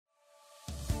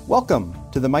Welcome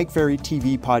to the Mike Ferry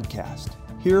TV podcast.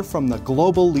 Hear from the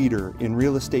global leader in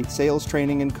real estate sales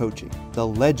training and coaching, the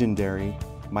legendary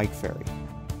Mike Ferry.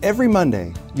 Every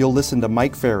Monday, you'll listen to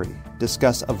Mike Ferry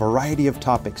discuss a variety of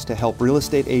topics to help real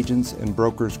estate agents and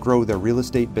brokers grow their real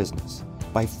estate business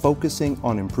by focusing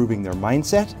on improving their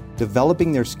mindset,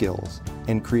 developing their skills,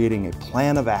 and creating a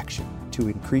plan of action to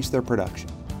increase their production.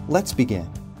 Let's begin.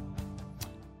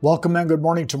 Welcome and good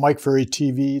morning to Mike Ferry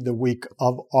TV, the week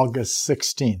of August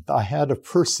 16th. I had a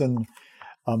person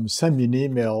send me an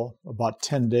email about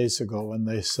 10 days ago, and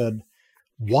they said,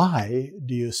 why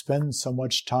do you spend so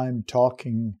much time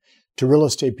talking to real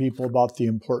estate people about the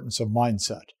importance of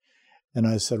mindset? And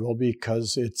I said, well,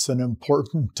 because it's an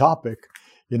important topic.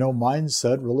 You know,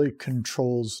 mindset really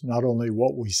controls not only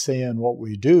what we say and what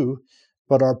we do,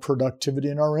 but our productivity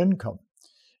and our income.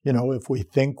 You know, if we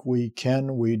think we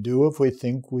can, we do. If we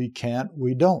think we can't,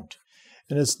 we don't.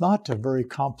 And it's not a very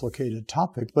complicated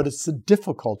topic, but it's a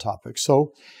difficult topic.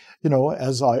 So, you know,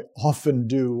 as I often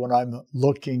do when I'm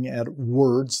looking at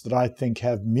words that I think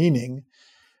have meaning,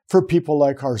 for people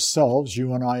like ourselves,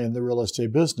 you and I in the real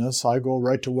estate business, I go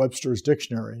right to Webster's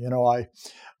Dictionary. You know,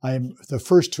 I'm the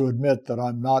first to admit that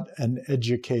I'm not an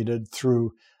educated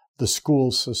through the school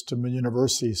system and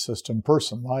university system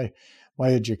person. My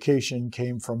education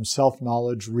came from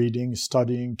self-knowledge, reading,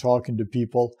 studying, talking to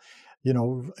people, you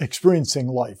know, experiencing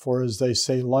life, or as they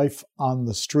say, life on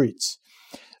the streets.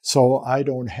 So I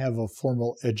don't have a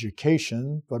formal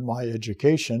education, but my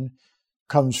education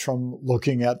comes from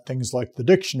looking at things like the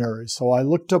dictionary. So I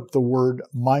looked up the word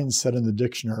mindset in the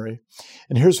dictionary,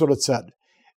 and here's what it said: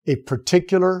 a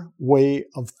particular way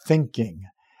of thinking,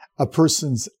 a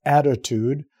person's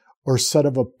attitude, or set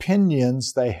of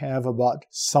opinions they have about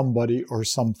somebody or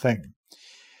something.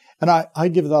 And I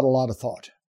give that a lot of thought,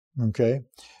 okay?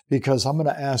 Because I'm going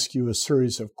to ask you a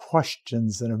series of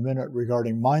questions in a minute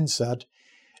regarding mindset.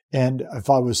 And if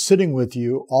I was sitting with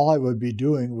you, all I would be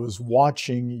doing was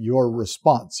watching your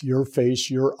response, your face,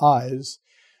 your eyes,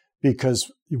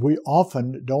 because we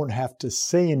often don't have to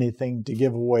say anything to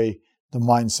give away the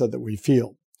mindset that we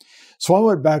feel. So I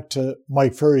went back to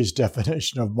Mike Ferry's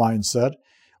definition of mindset.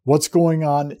 What's going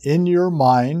on in your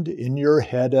mind, in your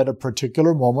head at a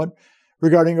particular moment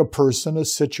regarding a person, a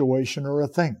situation, or a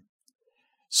thing.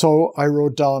 So I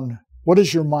wrote down, what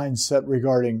is your mindset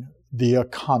regarding the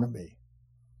economy?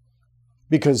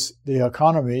 Because the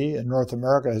economy in North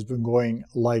America has been going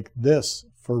like this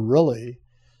for really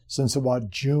since about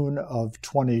June of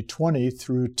 2020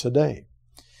 through today.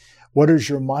 What is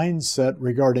your mindset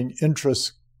regarding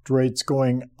interest rates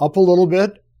going up a little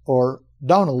bit or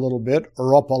down a little bit,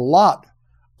 or up a lot,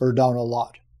 or down a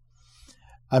lot?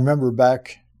 I remember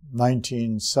back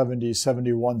 1970,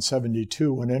 71,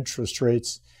 72, when interest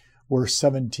rates were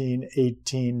 17,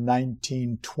 18,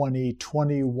 19, 20,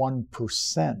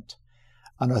 21%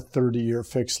 on a 30-year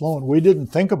fixed loan. We didn't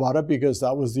think about it because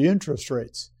that was the interest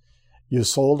rates. You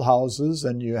sold houses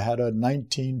and you had a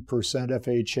 19%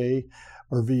 FHA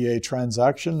or VA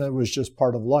transaction. It was just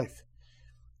part of life.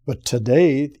 But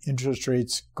today, interest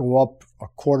rates go up a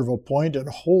quarter of a point, and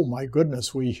oh my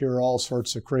goodness, we hear all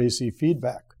sorts of crazy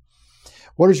feedback.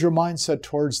 What is your mindset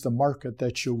towards the market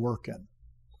that you work in?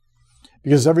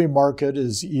 Because every market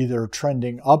is either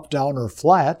trending up, down, or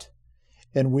flat,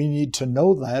 and we need to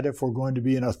know that if we're going to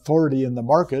be an authority in the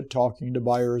market talking to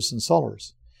buyers and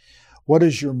sellers. What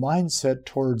is your mindset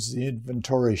towards the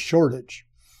inventory shortage?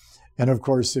 And of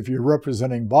course, if you're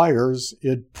representing buyers,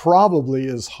 it probably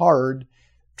is hard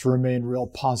to remain real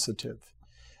positive.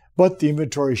 But the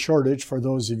inventory shortage, for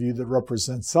those of you that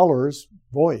represent sellers,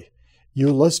 boy,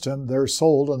 you list them, they're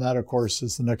sold, and that, of course,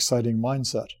 is an exciting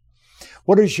mindset.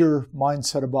 What is your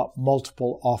mindset about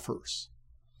multiple offers?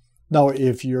 Now,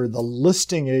 if you're the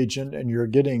listing agent and you're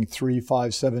getting 3,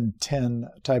 5, 7, 10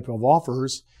 type of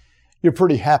offers, you're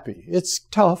pretty happy. It's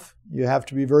tough. You have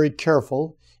to be very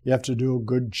careful. You have to do a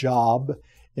good job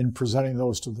in presenting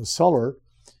those to the seller.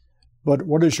 But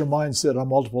what is your mindset on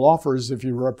multiple offers if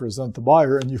you represent the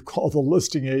buyer and you call the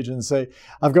listing agent and say,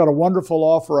 I've got a wonderful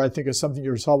offer, I think it's something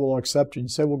your seller will accept, and you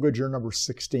say, well, good, you're number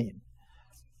 16.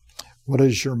 What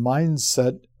is your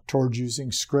mindset towards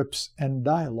using scripts and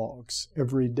dialogues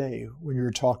every day when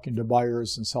you're talking to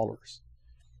buyers and sellers?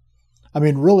 I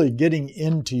mean, really getting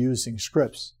into using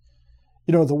scripts.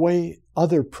 You know, the way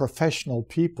other professional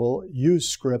people use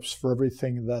scripts for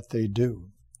everything that they do.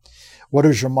 What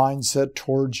is your mindset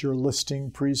towards your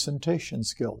listing presentation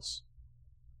skills?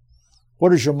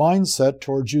 What is your mindset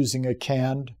towards using a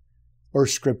canned or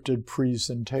scripted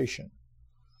presentation?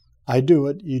 I do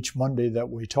it each Monday that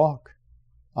we talk.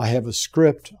 I have a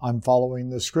script. I'm following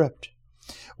the script.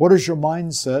 What is your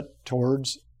mindset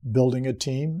towards building a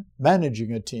team,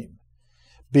 managing a team,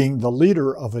 being the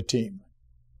leader of a team.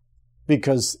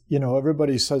 Because,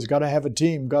 everybody says, got to have a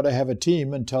team,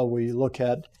 until we look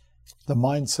at the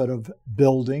mindset of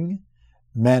building,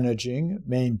 managing,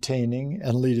 maintaining,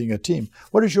 and leading a team.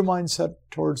 What is your mindset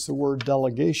towards the word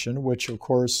delegation, which, of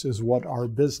course, is what our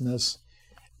business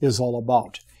is all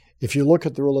about? If you look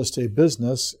at the real estate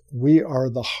business, we are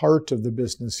the heart of the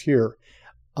business here,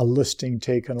 a listing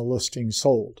taken, a listing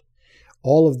sold.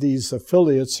 All of these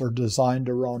affiliates are designed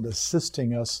around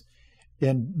assisting us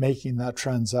in making that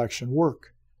transaction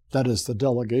work. That is the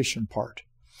delegation part.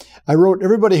 I wrote,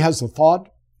 everybody has a thought,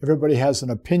 everybody has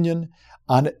an opinion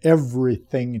on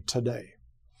everything today.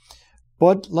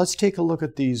 But let's take a look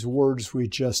at these words we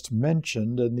just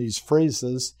mentioned and these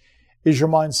phrases. Is your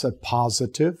mindset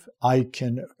positive? I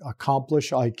can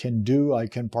accomplish, I can do, I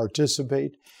can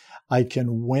participate, I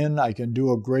can win, I can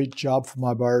do a great job for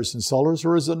my buyers and sellers,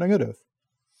 or is it negative?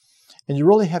 And you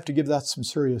really have to give that some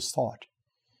serious thought.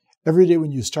 Every day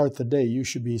when you start the day, you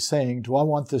should be saying, do I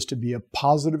want this to be a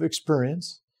positive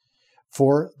experience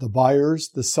for the buyers,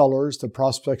 the sellers, the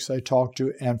prospects I talk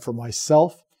to, and for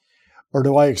myself? Or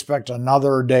do I expect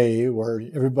another day where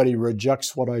everybody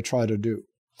rejects what I try to do?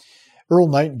 Earl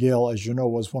Nightingale, as you know,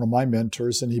 was one of my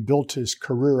mentors, and he built his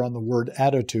career on the word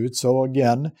attitude. So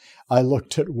again, I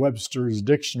looked at Webster's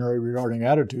dictionary regarding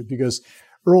attitude because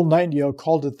Earl Nightingale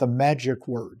called it the magic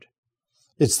word.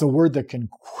 It's the word that can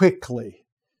quickly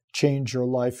change your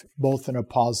life, both in a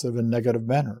positive and negative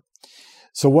manner.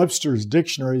 So Webster's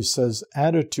dictionary says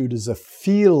attitude is a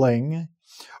feeling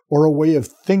or a way of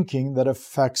thinking that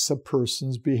affects a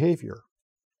person's behavior.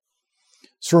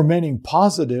 So remaining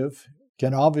positive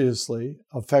can obviously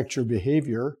affect your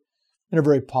behavior in a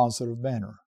very positive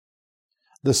manner.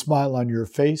 The smile on your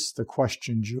face, the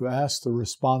questions you ask, the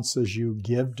responses you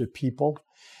give to people,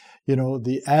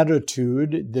 the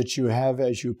attitude that you have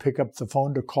as you pick up the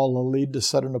phone to call a lead to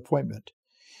set an appointment.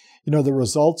 The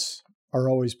results are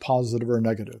always positive or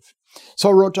negative. So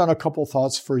I wrote down a couple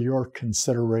thoughts for your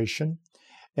consideration,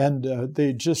 and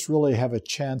they just really have a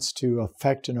chance to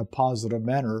affect in a positive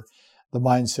manner the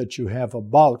mindset you have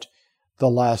about the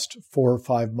last 4 or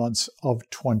 5 months of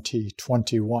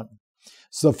 2021.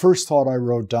 So the first thought I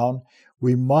wrote down,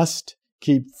 we must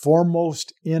keep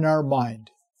foremost in our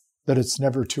mind that it's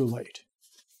never too late.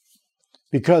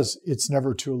 Because it's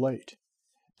never too late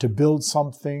to build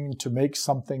something, to make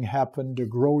something happen, to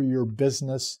grow your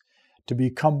business, to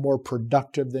become more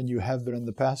productive than you have been in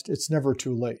the past. It's never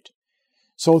too late.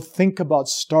 So think about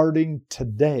starting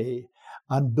today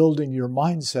on building your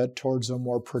mindset towards a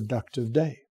more productive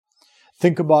day.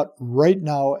 Think about right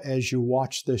now as you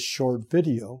watch this short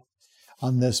video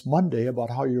on this Monday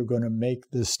about how you're going to make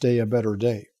this day a better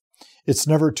day. It's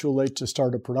never too late to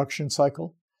start a production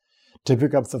cycle, to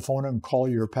pick up the phone and call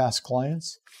your past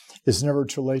clients. It's never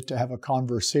too late to have a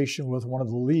conversation with one of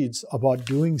the leads about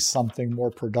doing something more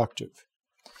productive.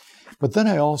 But then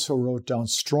I also wrote down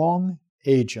strong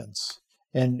agents,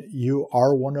 and you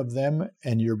are one of them,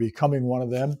 and you're becoming one of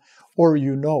them, or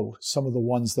some of the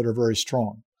ones that are very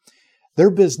strong. Their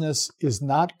business is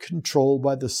not controlled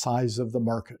by the size of the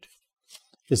market.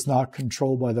 It's not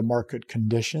controlled by the market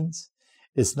conditions.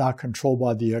 It's not controlled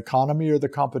by the economy or the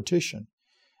competition.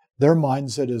 Their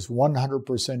mindset is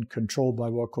 100% controlled by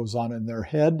what goes on in their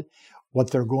head,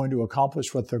 what they're going to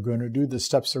accomplish, what they're going to do, the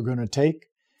steps they're going to take,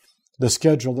 the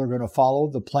schedule they're going to follow,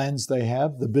 the plans they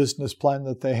have, the business plan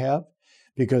that they have,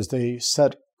 because they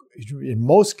set, in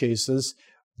most cases,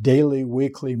 daily,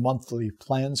 weekly, monthly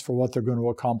plans for what they're going to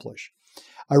accomplish.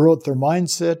 I wrote their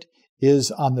mindset is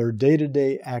on their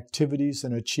day-to-day activities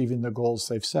and achieving the goals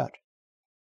they've set.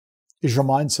 Is your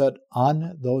mindset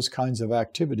on those kinds of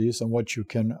activities and what you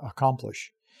can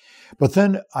accomplish? But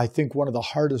then I think one of the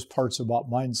hardest parts about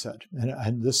mindset,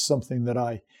 and this is something that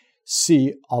I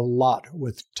see a lot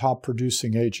with top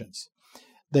producing agents,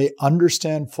 they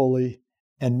understand fully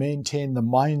and maintain the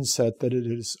mindset that it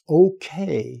is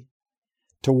okay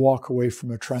to walk away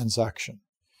from a transaction.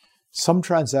 Some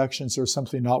transactions are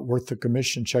simply not worth the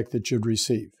commission check that you'd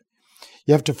receive.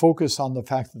 You have to focus on the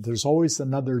fact that there's always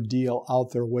another deal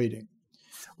out there waiting.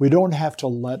 We don't have to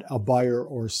let a buyer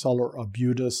or seller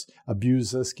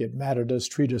abuse us, get mad at us,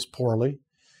 treat us poorly.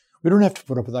 We don't have to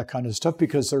put up with that kind of stuff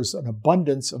because there's an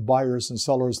abundance of buyers and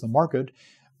sellers in the market.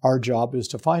 Our job is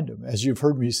to find them. As you've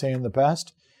heard me say in the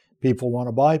past, people want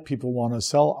to buy, people want to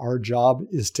sell. Our job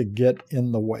is to get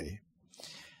in the way.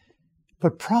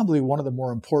 But probably one of the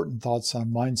more important thoughts on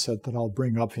mindset that I'll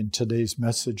bring up in today's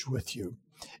message with you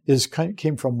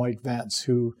came from Mike Vance,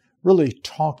 who really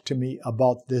talked to me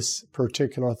about this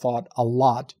particular thought a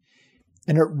lot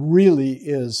And it really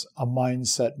is a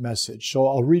mindset message. So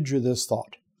I'll read you this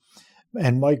thought.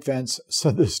 And Mike Vance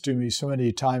said this to me so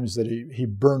many times that he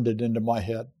burned it into my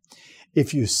head.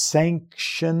 If you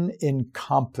sanction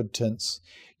incompetence,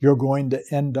 you're going to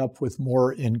end up with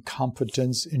more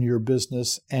incompetence in your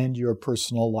business and your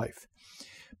personal life.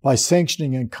 By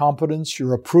sanctioning incompetence,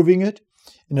 you're approving it,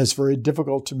 and it's very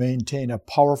difficult to maintain a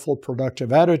powerful,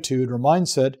 productive attitude or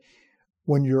mindset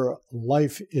when your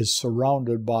life is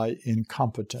surrounded by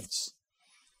incompetence.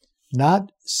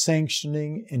 Not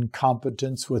sanctioning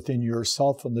incompetence within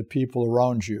yourself and the people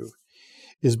around you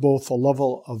is both a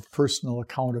level of personal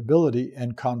accountability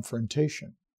and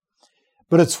confrontation.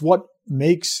 But it's what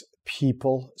makes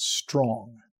people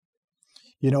strong.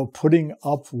 Putting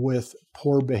up with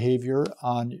poor behavior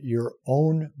on your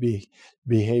own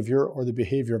behavior or the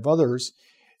behavior of others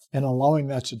and allowing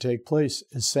that to take place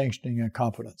is sanctioning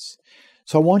incompetence.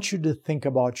 So I want you to think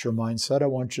about your mindset. I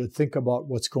want you to think about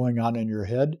what's going on in your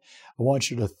head. I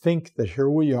want you to think that here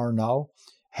we are now,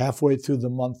 halfway through the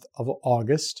month of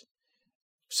August.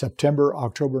 September,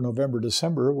 October, November,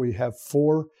 December, we have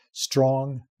 4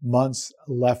 strong months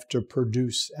left to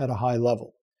produce at a high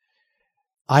level.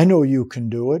 I know you can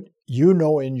do it. You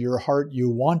know in your heart you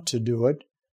want to do it.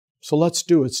 So let's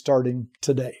do it starting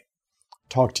today.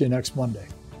 Talk to you next Monday.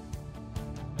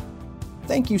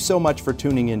 Thank you so much for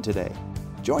tuning in today.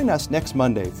 Join us next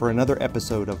Monday for another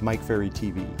episode of Mike Ferry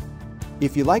TV.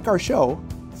 If you like our show,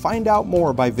 find out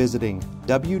more by visiting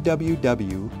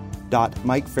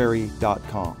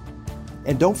www.mikeferry.com.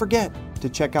 And don't forget to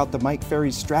check out the Mike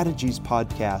Ferry Strategies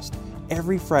podcast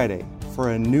every Friday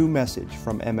for a new message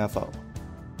from MFO.